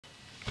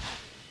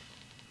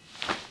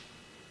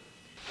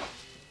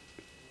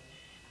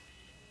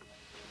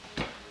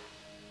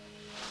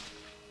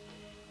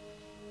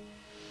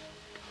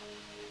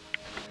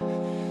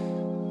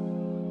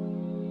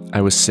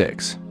I was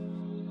 6.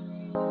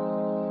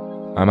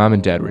 My mom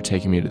and dad were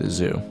taking me to the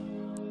zoo.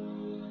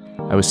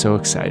 I was so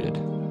excited.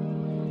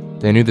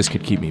 They knew this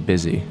could keep me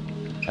busy,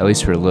 at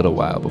least for a little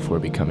while before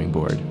becoming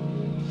bored.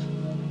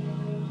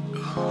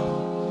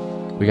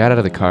 We got out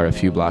of the car a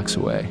few blocks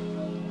away.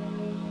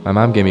 My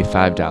mom gave me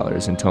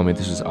 $5 and told me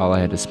this was all I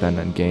had to spend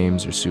on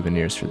games or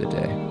souvenirs for the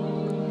day.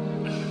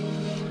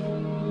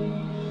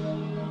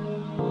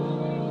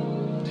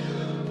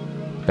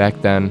 Back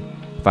then,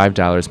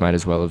 $5 might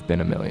as well have been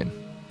 $1 million.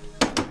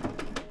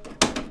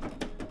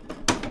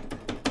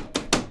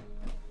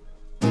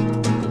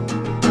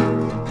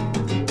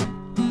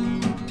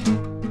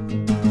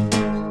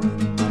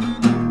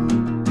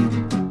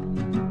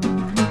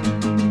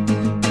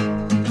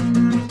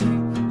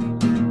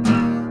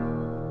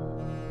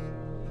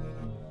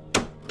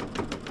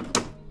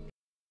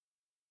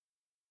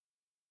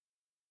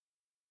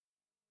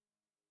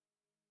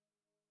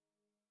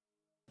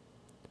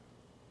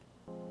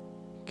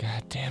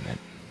 God damn it.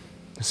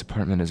 This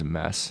apartment is a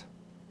mess.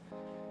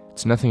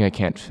 It's nothing I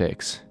can't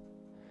fix,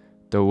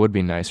 though it would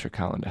be nice for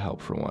Colin to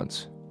help for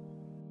once.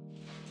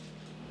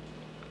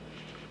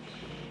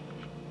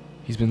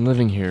 He's been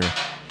living here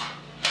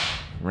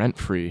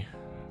rent-free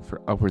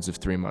for upwards of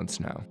 3 months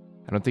now.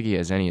 I don't think he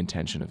has any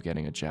intention of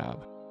getting a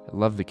job. I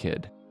love the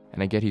kid,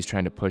 and I get he's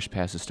trying to push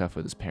past his stuff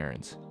with his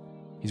parents.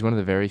 He's one of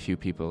the very few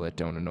people that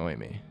don't annoy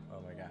me.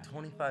 Oh my god.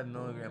 25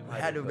 milligram. I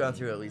had to have gone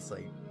through at least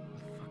like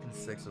fucking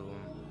 6 of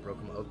them. Broke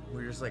them up.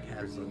 We're just like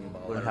half them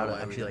about. Learn how to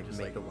actually like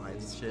make the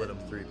lines, split them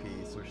 3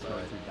 pieces. We're just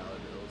like $3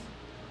 bills.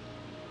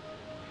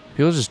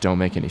 People just don't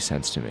make any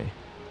sense to me.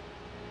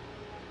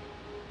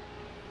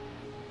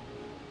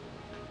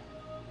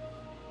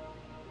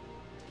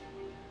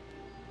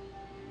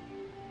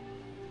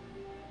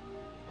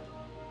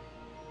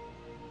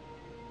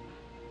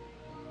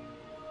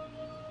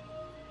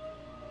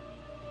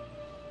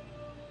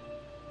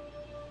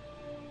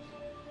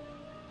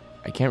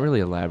 I can't really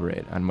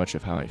elaborate on much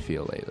of how I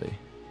feel lately.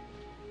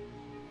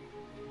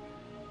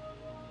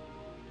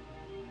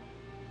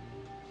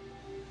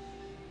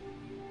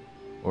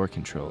 Or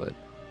control it.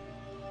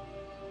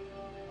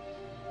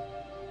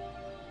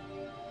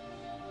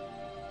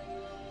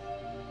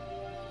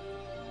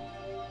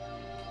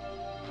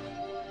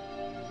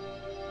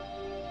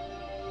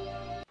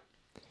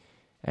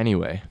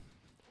 Anyway,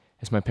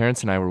 as my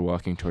parents and I were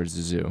walking towards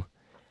the zoo,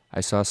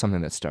 I saw something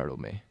that startled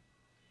me.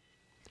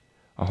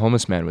 A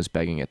homeless man was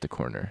begging at the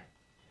corner.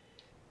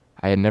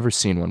 I had never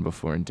seen one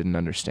before and didn't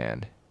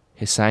understand.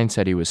 His sign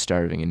said he was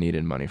starving and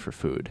needed money for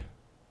food.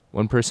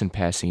 One person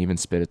passing even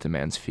spit at the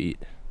man's feet.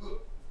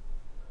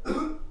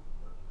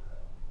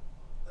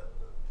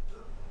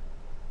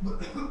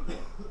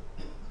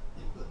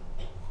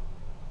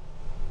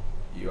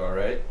 You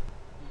alright? It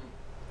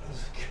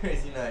was a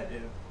crazy night,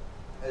 dude.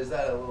 Is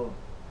that a little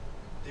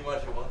too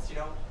much at once, you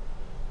know?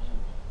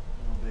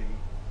 No biggie.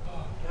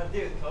 God,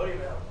 dude, Cody,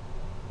 man.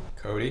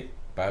 Cody?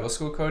 Bible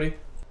school Cody?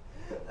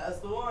 That's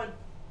the one.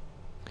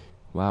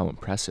 Wow,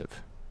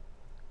 impressive.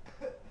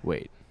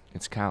 Wait,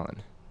 it's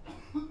Colin.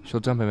 She'll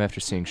dump him after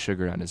seeing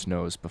sugar on his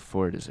nose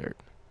before dessert.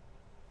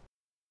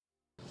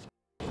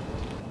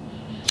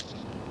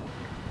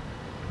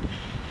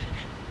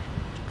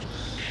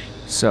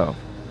 So,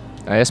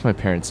 I asked my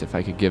parents if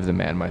I could give the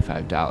man my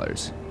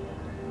 $5.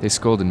 They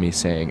scolded me,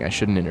 saying I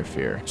shouldn't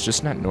interfere. It's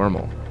just not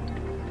normal.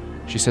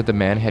 She said the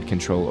man had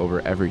control over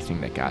everything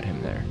that got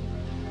him there.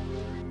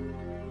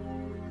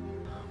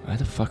 Why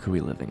the fuck are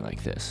we living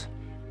like this?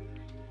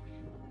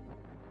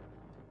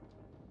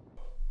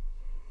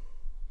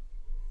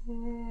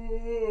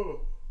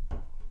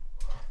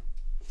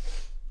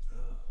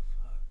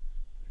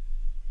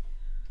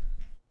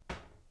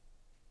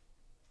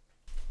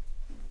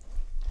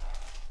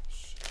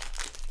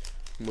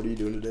 What are you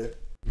doing today?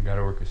 You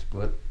gotta work a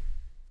split.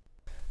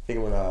 I think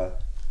I'm gonna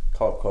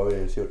call up Chloe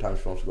and see what time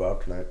she wants to go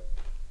out tonight.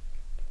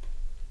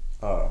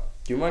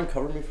 Do you mind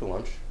covering me for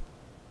lunch?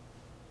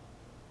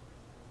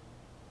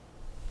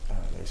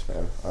 Thanks,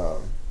 man.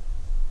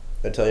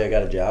 Did I tell you I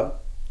got a job?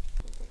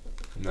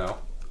 No.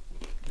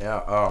 Yeah,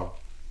 I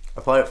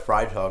applied at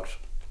Fried Hucks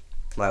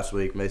last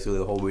week. Basically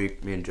the whole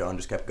week, me and John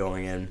just kept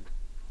going in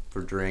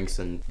for drinks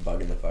and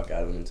bugging the fuck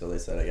out of them until they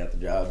said I got the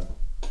job.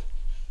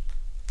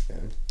 Yeah.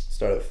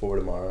 Start at 4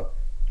 tomorrow.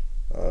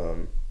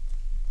 If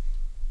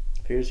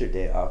here's your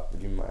day off,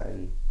 would you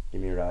mind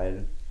giving me a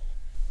ride?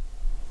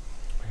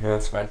 Yeah,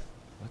 that's fine.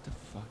 What the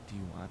fuck do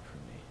you want from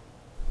me?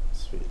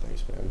 Sweet,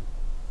 thanks, man.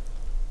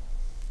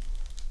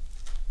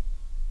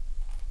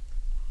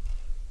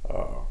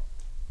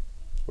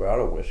 We're out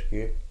of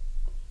whiskey.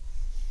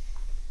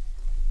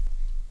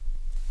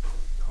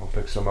 I'll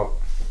pick some up.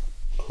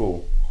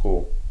 Cool.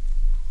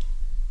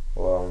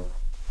 Well,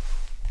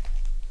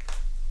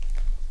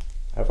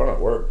 have fun at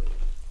work.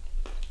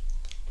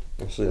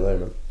 I'll see you later,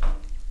 man.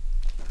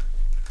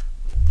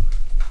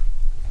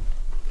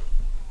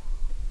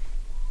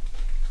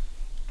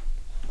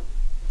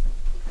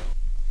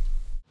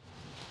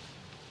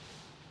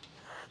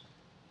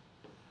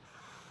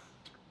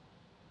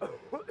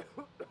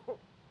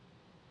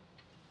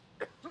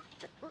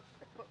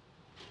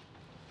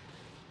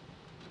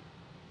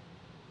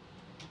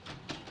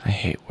 I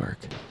hate work.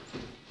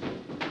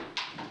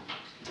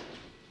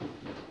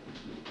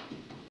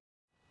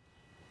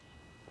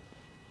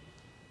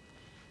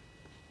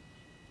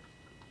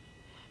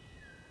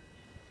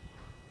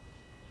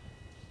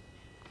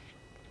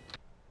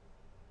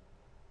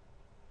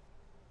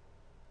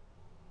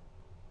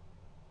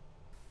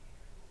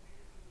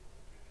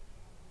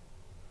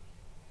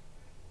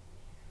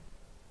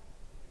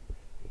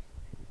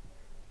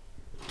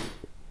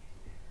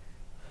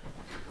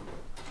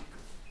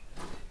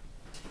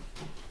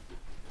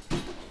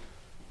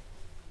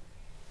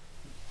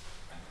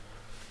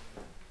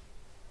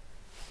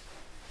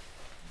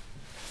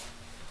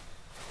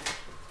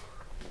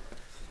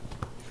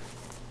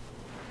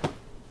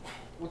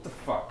 What the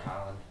fuck,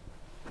 Colin?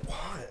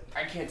 What?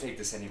 I can't take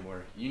this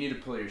anymore. You need to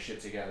pull your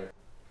shit together.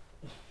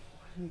 What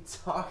are you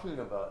talking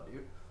about,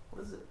 dude?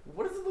 What does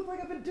it look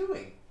like I've been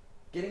doing?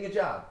 Getting a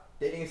job,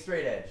 dating a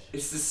straight edge.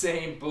 It's the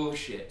same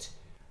bullshit.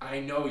 I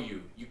know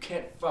you. You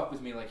can't fuck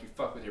with me like you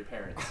fuck with your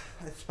parents.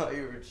 I thought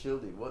you were chill,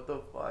 dude. What the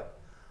fuck?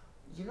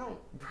 You know,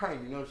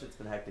 Brian, you know shit's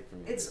been hectic for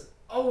me. It's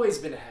always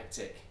been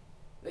hectic.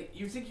 Like,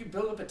 you think you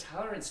build up a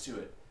tolerance to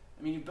it.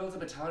 I mean, you built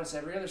up a tolerance to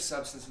every other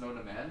substance known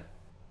to man.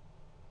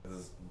 This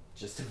is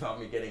just about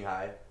me getting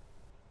high.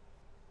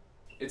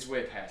 It's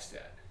way past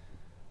that.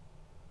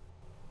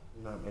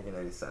 You're not making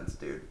any sense,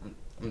 dude.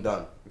 I'm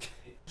done.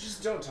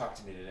 Just don't talk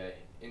to me today,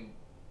 and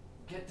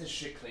get this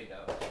shit cleaned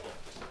up.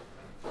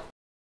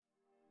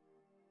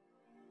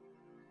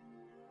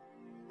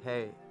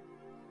 Hey,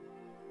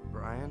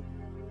 Brian?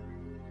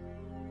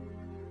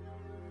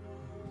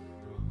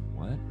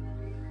 What?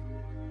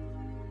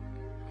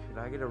 Could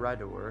I get a ride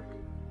to work?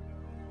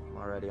 I'm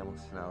already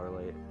almost an hour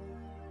late.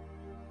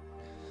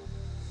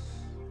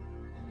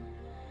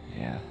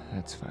 Yeah,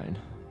 that's fine.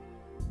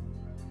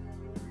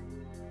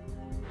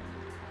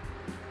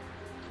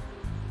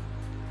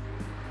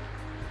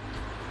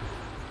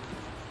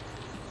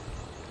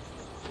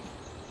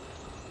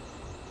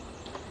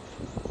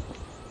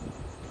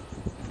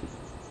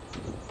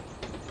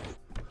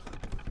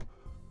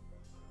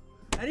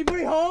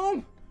 Anybody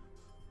home?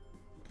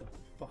 What the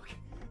fuck?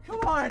 Come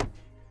on!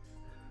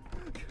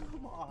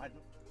 Come on!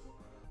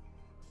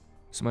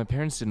 So my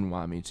parents didn't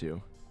want me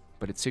to,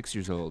 but at 6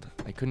 years old,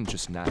 I couldn't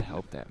just not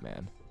help that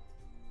man.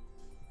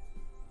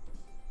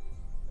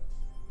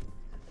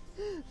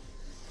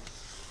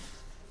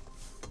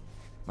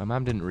 My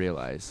mom didn't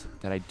realize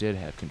that I did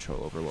have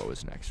control over what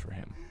was next for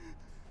him.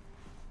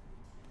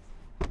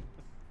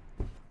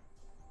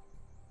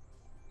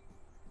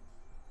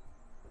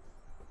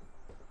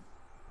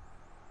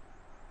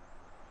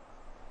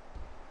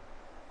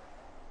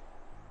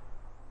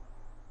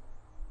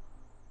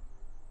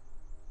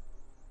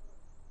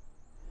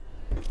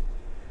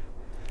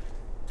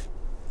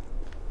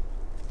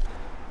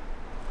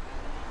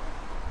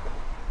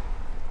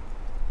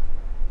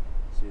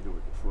 So you had to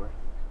work at 4?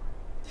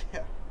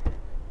 Yeah.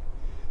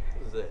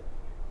 This is it.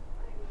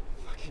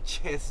 Fucking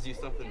chance to do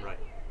something right.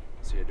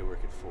 So you had to work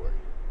at 4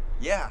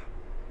 Yeah.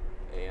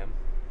 a.m.?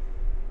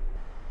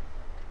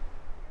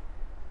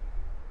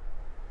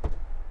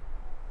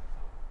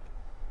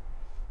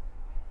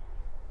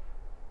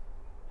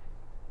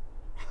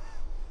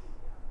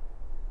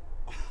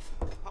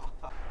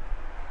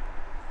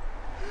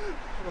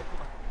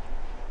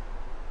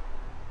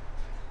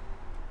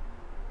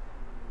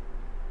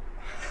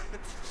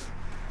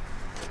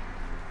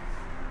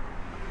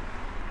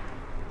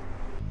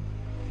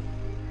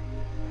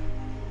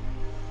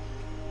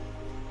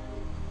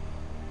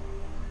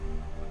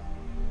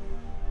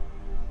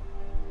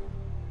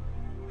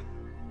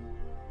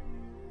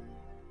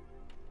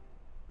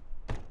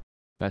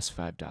 Best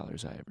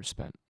 $5 I ever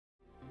spent.